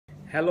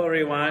Hello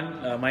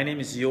everyone, my name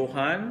is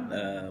Johan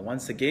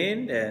once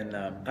again, and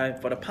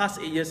for the past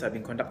 8 years I've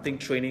been conducting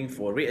training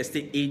for real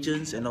estate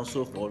agents and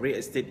also for real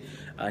estate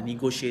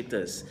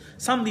negotiators.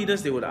 Some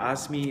leaders, they would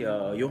ask me,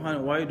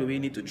 Johan, why do we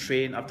need to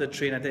train? After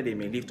train, I think they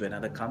may leave to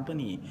another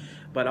company.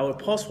 But I will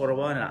pause for a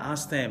while and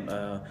ask them,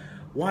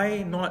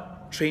 why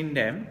not train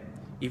them?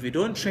 If you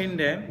don't train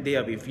them, they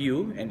are with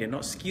you and they're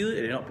not skilled,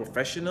 they're not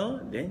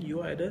professional, then you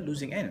are at the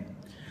losing end.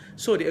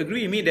 So they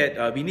agree with me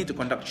that we need to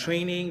conduct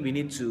training, we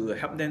need to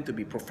help them to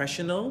be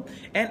professional,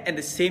 and at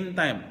the same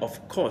time,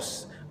 of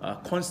course,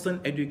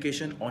 constant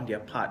education on their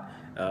part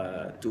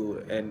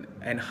to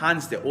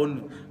enhance their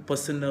own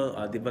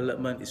personal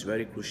development is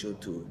very crucial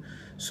too.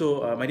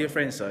 So my dear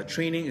friends,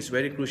 training is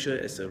very crucial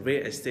as a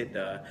real estate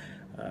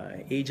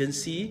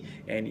agency,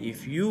 and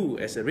if you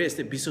as a real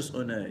estate business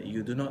owner,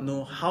 you do not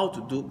know how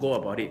to go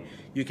about it,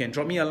 you can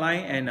drop me a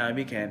line and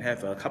we can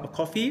have a cup of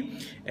coffee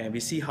and we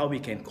see how we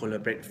can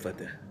collaborate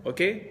further.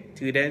 Okay,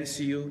 till then,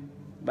 see you,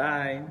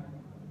 bye.